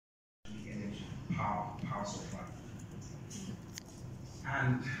power supply.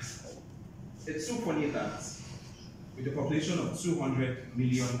 And it's so funny that with a population of 200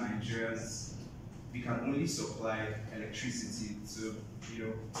 million Nigerians, we can only supply electricity to,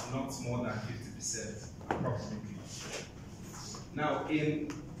 not more than 50%, approximately. Now, in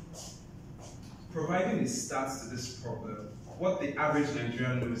providing a start to this problem, what the average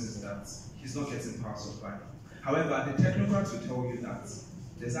Nigerian knows is that he's not getting power supply. However, the technocrats will tell you that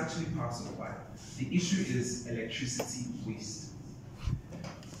there's actually power supply. The issue is electricity waste.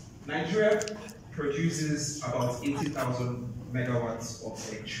 Nigeria produces about 80,000 megawatts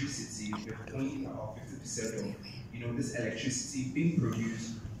of electricity, with only about 50% of this electricity being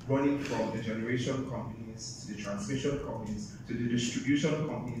produced, running from the generation companies to the transmission companies to the distribution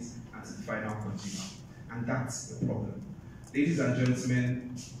companies and to the final consumer. And that's the problem. Ladies and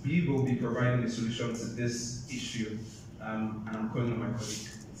gentlemen, we will be providing a solution to this issue, and I'm calling on my colleague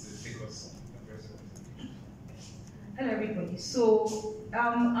to take us address the presentation. Hello everybody. So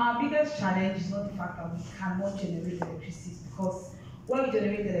our biggest challenge is not the fact that we cannot generate electricity, because when we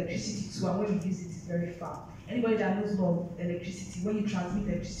generate electricity too and when we use it is very far. Anybody that knows about electricity, when you transmit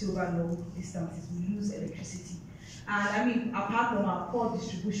electricity over long distances, we lose electricity. And I mean, apart from our core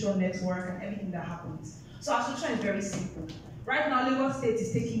distribution network and everything that happens. So our solution is very simple. Right now, Lagos State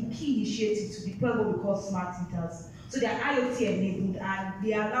is taking key initiatives to deploy what we call smart meters. So they are IoT enabled, and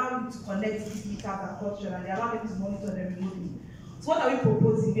they allow you to connect these meters across and they allow you to monitor them remotely. So what are we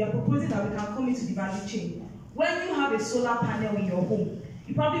proposing? We are proposing that we can come into the value chain. When you have a solar panel in your home,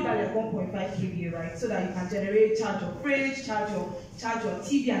 you probably buy like 1.5 kVA, right? So that you can generate, charge your fridge, charge your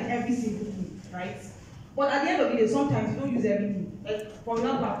TV and every single thing, right? But at the end of the day, sometimes you don't use everything. Like, for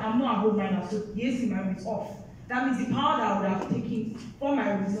example, I'm not at home right now, so the AC in my room is off. That means the power that I would have taken from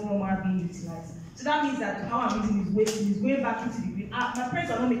my room is no longer being utilized. So that means that the power I'm using is wasting, is going back into the grid. My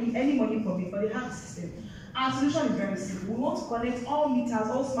parents are not making any money from it, but they have the system. Our solution is very simple. We want to connect all meters,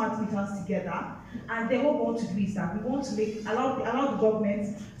 all smart meters together, and then what we want to do is that we want to allow the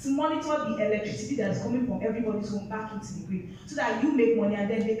government to monitor the electricity that is coming from everybody's home back into the grid, so that you make money and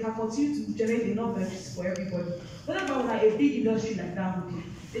then they can continue to generate enough electricity for everybody. What about like a big industry like that would do?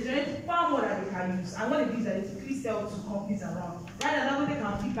 They generate far more than they can use, and what it is that they typically sell to companies around. Right now, that way they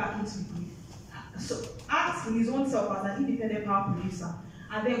can feed back into the grid. So act in his own self as an independent power producer,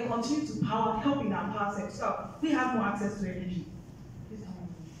 and then continue to help in our power sector so we have more access to energy.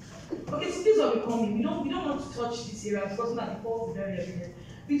 Okay, so this is what we come in. We don't want to touch this area because that it falls very evident.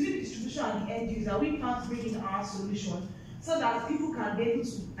 Between the distribution and the end user, we plan to bring in our solution so that people can be able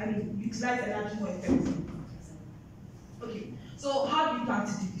to utilize energy more effectively. Okay, so how do we plan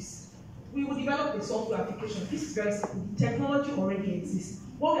to do this? We will develop a software application. This is very simple. The technology already exists.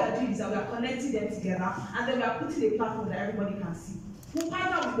 What we are doing is that we are connecting them together, and then we are putting a platform that everybody can see. We'll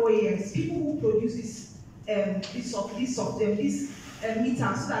partner with OEMs, people who produce this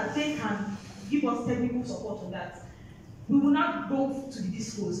meters, so that they can give us technical support on that. We will not go to the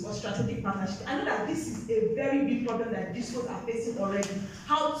discos for strategic partnership. I know that this is a very big problem that discos are facing already.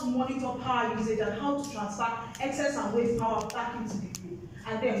 How to monitor power usage and how to transfer excess and waste power back into the grid,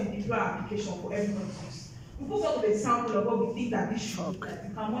 and then we deploy our application for everyone to use. We put sort of a sample of what we think that this should look like.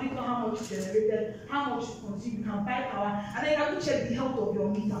 You can monitor how much is generated, how much you consume, you can buy power, and then you can check the health of your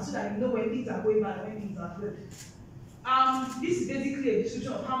meter so that you know when things are going bad and when things are good. This is basically a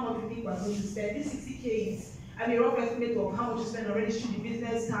description of how much we think we're going to spend. This 60K is a rough estimate of how much you spend already should the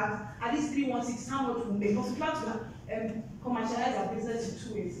business tax. At least 316 is how much we'll make. Because we plan to commercialize our business in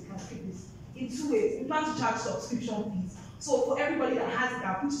 2 ways. You can skip this. In 2 ways, we plan to charge subscription fees. So for everybody that has the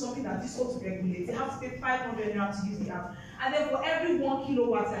app, which is something that this ought to regulate, they have to pay 500 naira to use the app. And then for every 1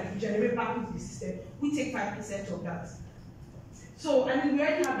 kilowatt that you generate back into the system, we take 5% of that. So, I mean, we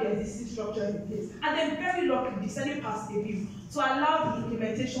already have the existing structure in place. And then very luckily, the Senate passed a bill to allow the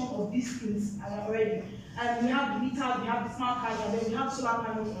implementation of these things already. And we have the meters, we have the smart cards, and then we have solar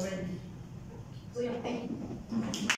panels already. So yeah, thank you.